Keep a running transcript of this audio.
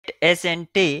S and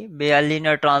T be a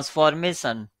linear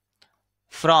transformation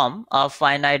from a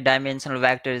finite dimensional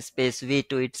vector space V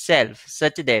to itself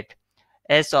such that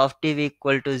S of T be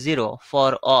equal to 0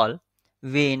 for all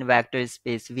V in vector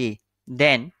space V,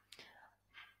 then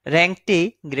rank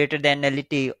T greater than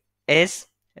nullity S,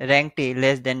 rank T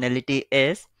less than nullity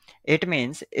S. It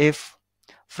means if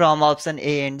from option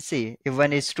A and C, if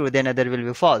one is true then other will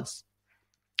be false.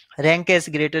 Rank S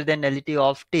greater than nullity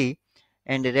of T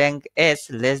and rank S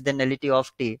less than nullity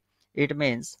of T. It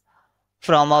means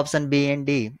from option B and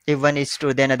D, if one is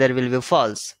true then other will be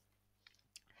false.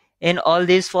 In all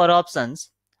these four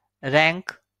options,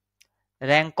 rank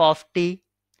of T,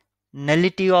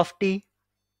 nullity of T,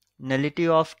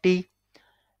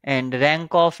 and rank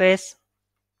of S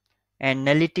and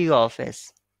nullity of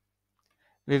S.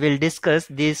 We will discuss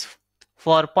these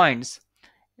 4 points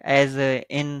as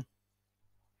in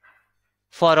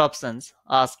 4 options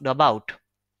asked about.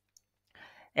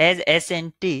 As S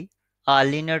and T are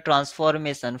linear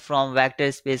transformation from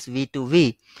vector space V to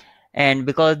V, and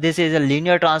because this is a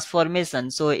linear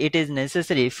transformation, so it is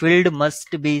necessary field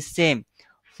must be same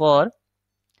for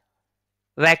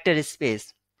vector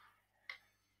space.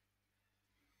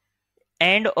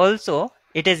 And also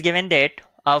it is given that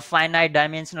a finite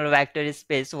dimensional vector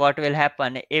space, what will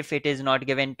happen if it is not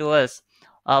given to us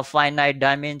a finite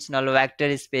dimensional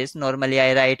vector space? Normally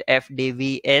I write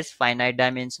FDV as finite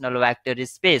dimensional vector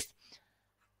space.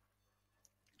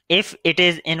 If it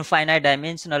is in finite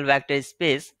dimensional vector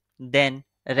space, then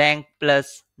rank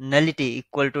plus nullity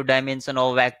equal to dimension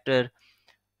of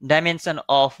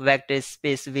vector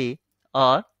space V,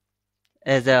 or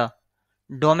as a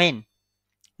domain,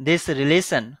 this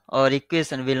relation or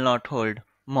equation will not hold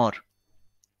more.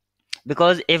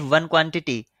 Because if one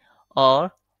quantity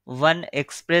or one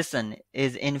expression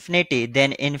is infinity,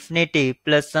 then infinity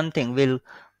plus something will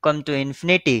come to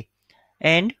infinity,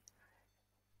 and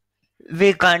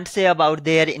we can't say about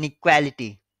their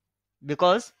inequality,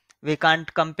 because we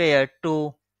can't compare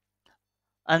two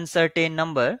uncertain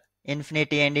number,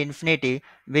 infinity and infinity,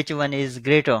 which one is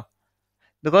greater,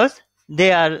 because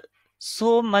they are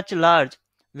so much large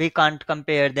we can't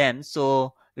compare them.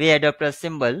 So we adopt a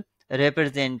symbol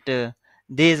represent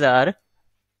these are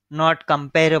not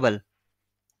comparable.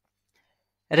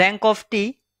 Rank of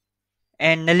T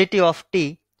and nullity of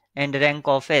T and rank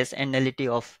of S and nullity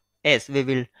of S we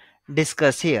will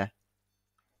discuss here.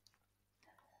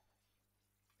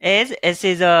 As S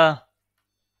is a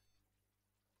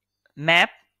map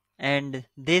and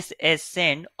this S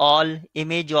send all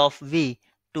image of V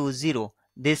to 0.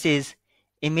 This is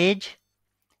image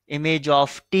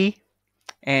of T,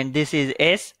 and this is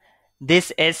S.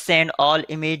 This S send all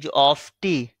image of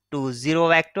T to 0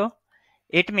 vector.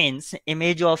 It means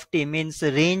image of T means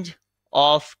range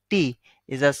of T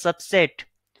is a subset,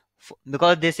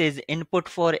 because this is input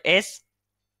for S,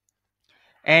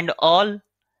 and all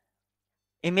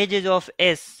images of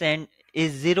S send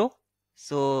is 0.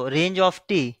 So range of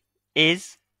T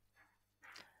is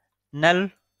null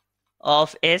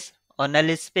of S or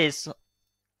null space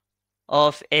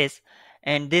of S,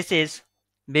 and this is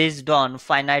based on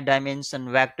finite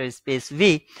dimension vector space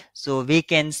V. So we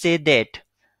can say that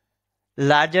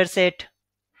larger set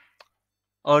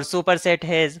or superset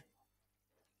has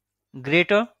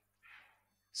greater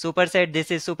superset,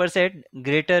 this is superset,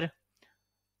 greater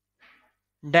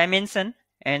dimension,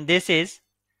 and this is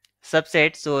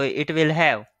subset, so it will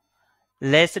have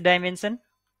less dimension.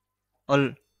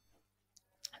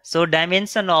 So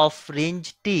dimension of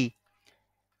range T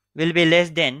will be less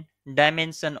than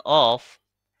dimension of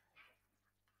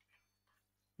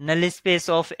null space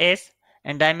of S,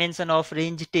 and dimension of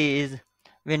range T is,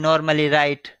 we normally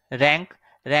write rank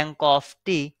of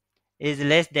T is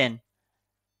less than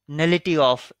nullity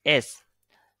of S.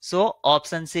 So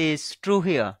option C is true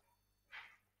here.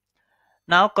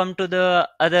 Now come to the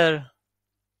other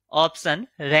option,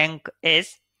 rank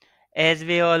S. As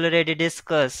we already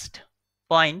discussed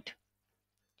point,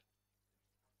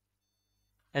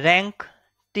 rank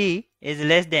T is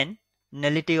less than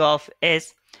nullity of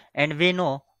S, and we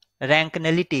know rank and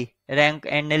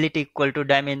nullity equal to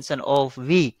dimension of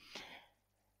V.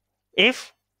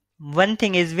 If one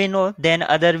thing is we know, then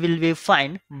other will be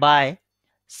find by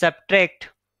subtract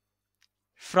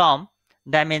from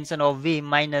dimension of V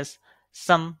minus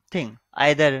something,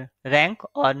 either rank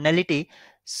or nullity.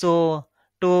 So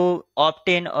to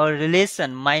obtain a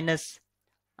relation minus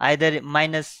either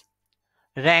minus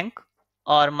rank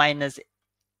or minus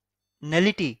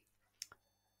nullity,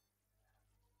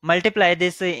 multiply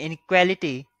this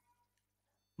inequality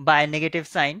by negative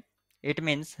sign. It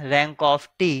means rank of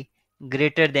T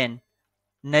greater than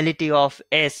nullity of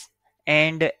S,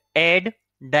 and add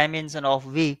dimension of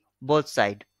V both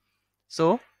side.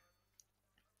 So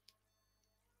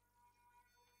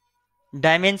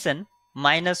dimension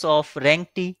minus of rank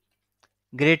T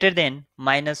greater than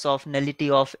minus of nullity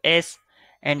of S,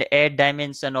 and add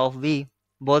dimension of V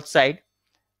both side,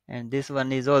 and this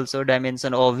one is also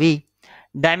dimension of V.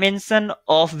 Dimension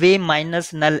of V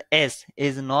minus null S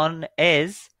is known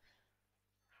as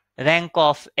rank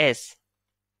of S.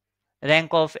 Rank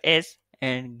of S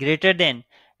and greater than,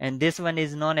 and this one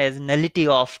is known as nullity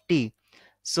of T.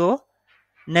 So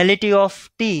nullity of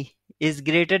T is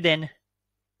greater than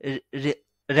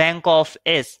rank of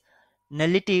S.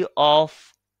 Nullity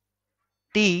of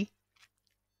T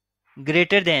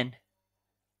greater than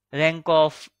rank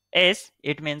of S,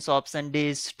 it means option D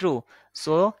is true.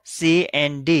 So C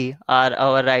and D are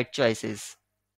our right choices.